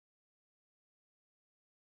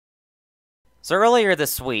So earlier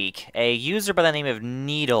this week, a user by the name of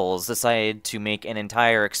Needles decided to make an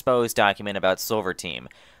entire exposed document about Silver Team.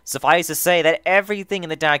 Suffice to say that everything in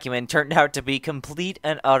the document turned out to be complete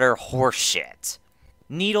and utter horseshit.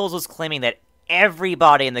 Needles was claiming that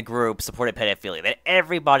everybody in the group supported pedophilia, that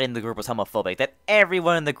everybody in the group was homophobic, that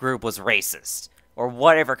everyone in the group was racist, or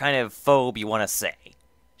whatever kind of phobe you want to say.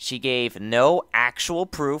 She gave no actual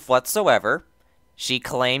proof whatsoever. She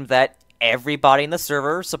claimed that everybody in the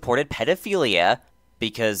server supported pedophilia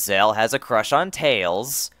because Zell has a crush on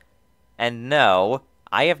Tails. And no,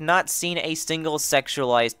 I have not seen a single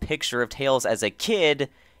sexualized picture of Tails as a kid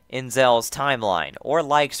in Zell's timeline, or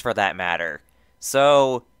likes for that matter.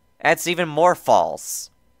 So, that's even more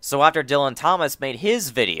false. So after Dylan Thomas made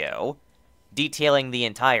his video detailing the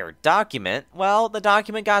entire document, well, the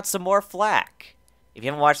document got some more flack. If you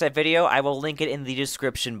haven't watched that video, I will link it in the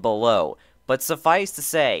description below. But suffice to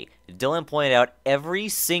say, Dylan pointed out every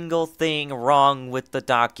single thing wrong with the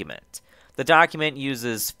document. The document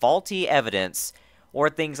uses faulty evidence, or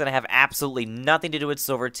things that have absolutely nothing to do with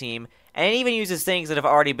Silver Team, and it even uses things that have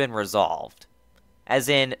already been resolved. As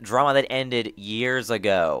in, drama that ended years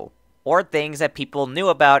ago. Or things that people knew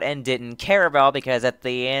about and didn't care about because at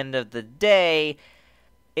the end of the day,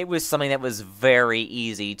 it was something that was very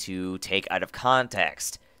easy to take out of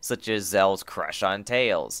context, such as Zell's crush on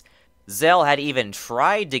Tails. Zell had even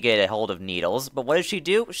tried to get a hold of Needles, but what does she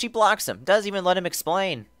do? She blocks him, doesn't even let him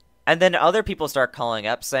explain. And then other people start calling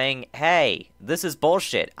up saying, hey, this is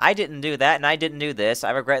bullshit. I didn't do that, and I didn't do this.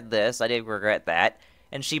 I regret this, I did regret that.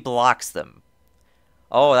 And she blocks them.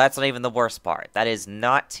 Oh, that's not even the worst part. That is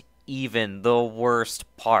not even the worst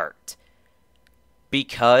part.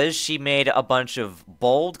 Because she made a bunch of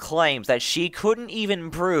bold claims that she couldn't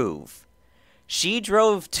even prove. She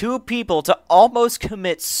drove two people to almost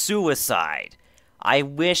commit suicide. I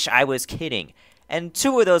wish I was kidding. And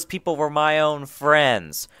two of those people were my own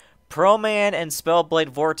friends. Pro-Man and Spellblade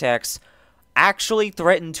Vortex actually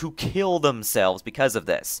threatened to kill themselves because of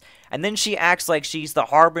this. And then she acts like she's the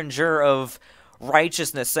harbinger of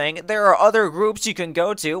righteousness, saying, there are other groups you can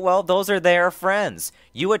go to. Well, those are their friends.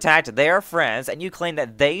 You attacked their friends, and you claim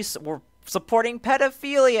that they were supporting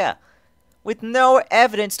pedophilia, with no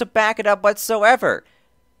evidence to back it up whatsoever.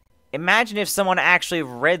 Imagine if someone actually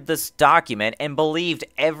read this document and believed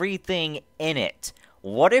everything in it.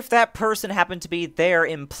 What if that person happened to be their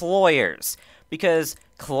employers? Because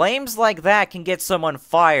claims like that can get someone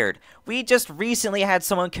fired. We just recently had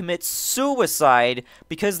someone commit suicide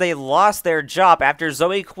because they lost their job after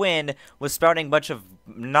Zoe Quinn was spouting a bunch of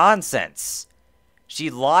nonsense. She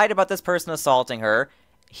lied about this person assaulting her,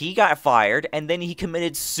 he got fired, and then he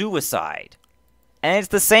committed suicide. And it's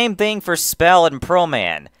the same thing for Spell and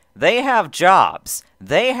Pro-Man. They have jobs.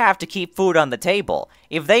 They have to keep food on the table.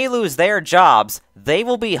 If they lose their jobs, they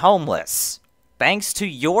will be homeless. Thanks to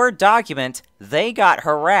your document, they got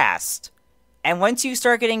harassed. And once you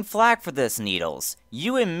start getting flack for this, Needles,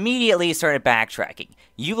 you immediately started backtracking.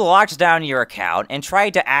 You locked down your account and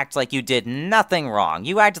tried to act like you did nothing wrong.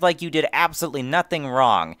 You acted like you did absolutely nothing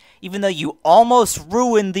wrong, even though you almost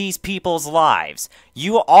ruined these people's lives.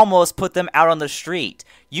 You almost put them out on the street.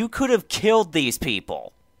 You could have killed these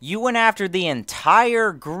people. You went after the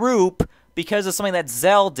entire group because of something that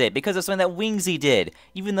Zell did, because of something that Wingsy did,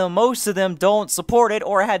 even though most of them don't support it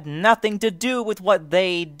or had nothing to do with what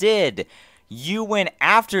they did. You went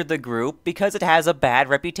after the group because it has a bad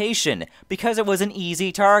reputation, because it was an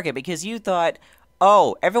easy target, because you thought,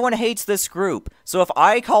 oh, everyone hates this group, so if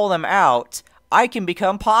I call them out, I can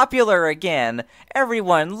become popular again.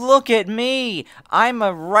 Everyone, look at me. I'm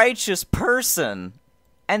a righteous person.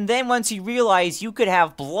 And then once you realize you could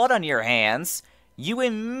have blood on your hands, you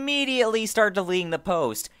immediately start deleting the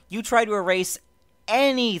post. You try to erase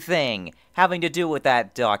anything having to do with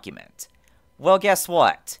that document. Well, guess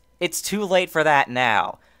what? It's too late for that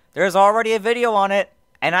now. There's already a video on it,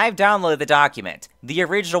 and I've downloaded the document, the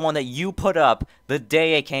original one that you put up the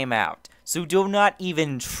day it came out. So do not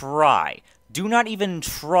even try. Do not even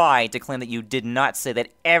try to claim that you did not say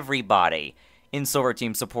that everybody in Silver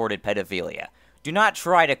Team supported pedophilia. Do not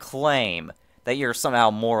try to claim that you're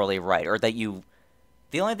somehow morally right, or that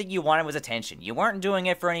the only thing you wanted was attention. You weren't doing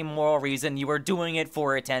it for any moral reason, you were doing it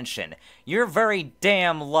for attention. You're very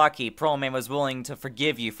damn lucky Pro-Man was willing to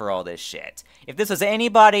forgive you for all this shit. If this was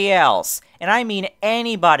anybody else, and I mean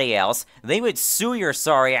anybody else, they would sue your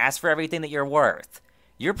sorry ass for everything that you're worth.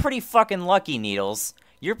 You're pretty fucking lucky, Needles.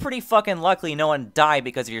 You're pretty fucking lucky no one died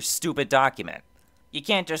because of your stupid document. You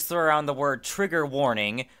can't just throw around the word trigger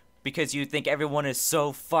warning because you think everyone is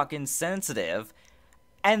so fucking sensitive,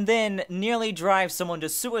 and then nearly drive someone to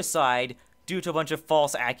suicide due to a bunch of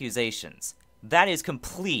false accusations. That is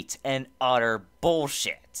complete and utter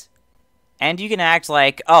bullshit. And you can act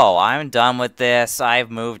like, oh, I'm done with this, I've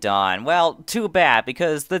moved on. Well, too bad,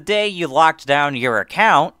 because the day you locked down your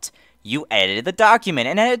account, you edited the document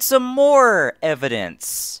and added some more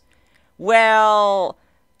evidence. Well,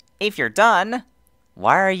 if you're done,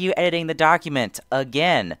 why are you editing the document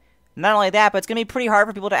again? Not only that, but it's going to be pretty hard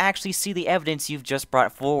for people to actually see the evidence you've just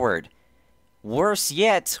brought forward. Worse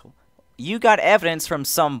yet, you got evidence from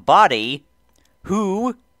somebody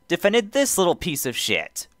who defended this little piece of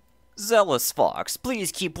shit. Zealous Fox,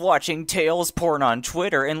 please keep watching Tails porn on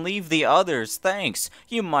Twitter and leave the others, thanks.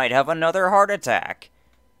 You might have another heart attack.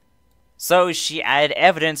 So she added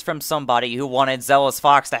evidence from somebody who wanted Zealous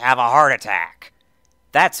Fox to have a heart attack.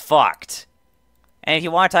 That's fucked. And if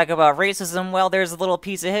you want to talk about racism, well, there's a little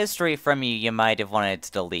piece of history from you might have wanted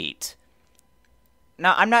to delete.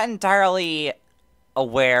 Now, I'm not entirely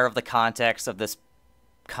aware of the context of this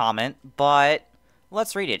comment, but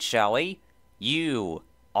let's read it, shall we? You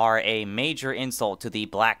are a major insult to the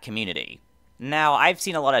black community. Now, I've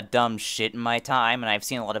seen a lot of dumb shit in my time, and I've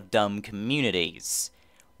seen a lot of dumb communities.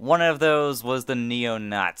 One of those was the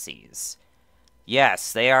neo-Nazis.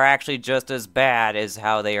 Yes, they are actually just as bad as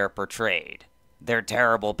how they are portrayed. They're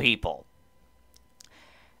terrible people.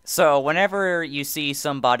 So, whenever you see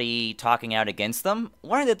somebody talking out against them,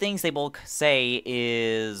 one of the things they will say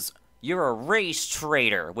is, "You're a race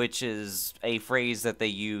traitor," which is a phrase that they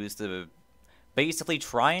use to basically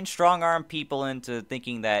try and strong-arm people into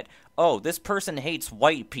thinking that, oh, this person hates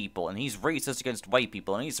white people, and he's racist against white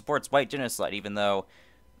people, and he supports white genocide, even though,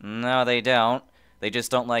 no, they don't. They just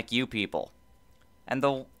don't like you people. And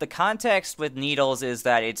the context with Needles is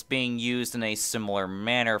that it's being used in a similar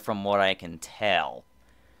manner from what I can tell.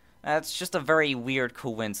 That's just a very weird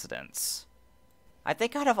coincidence. I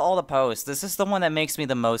think out of all the posts, this is the one that makes me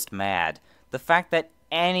the most mad. The fact that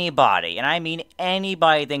anybody, and I mean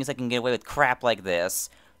anybody, thinks they can get away with crap like this,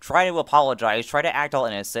 try to apologize, try to act all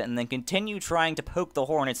innocent, and then continue trying to poke the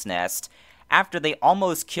hornet's nest after they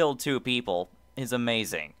almost killed 2 people is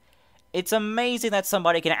amazing. It's amazing that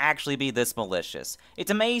somebody can actually be this malicious.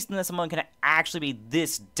 It's amazing that someone can actually be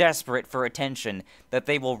this desperate for attention that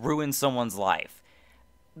they will ruin someone's life.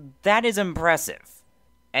 That is impressive.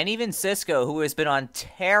 And even Cisco, who has been on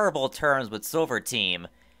terrible terms with Silver Team,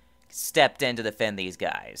 stepped in to defend these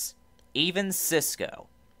guys. Even Cisco.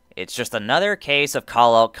 It's just another case of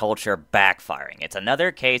call-out culture backfiring. It's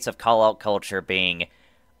another case of call-out culture being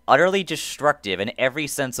utterly destructive in every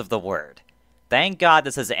sense of the word. Thank God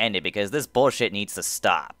this has ended, because this bullshit needs to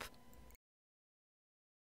stop.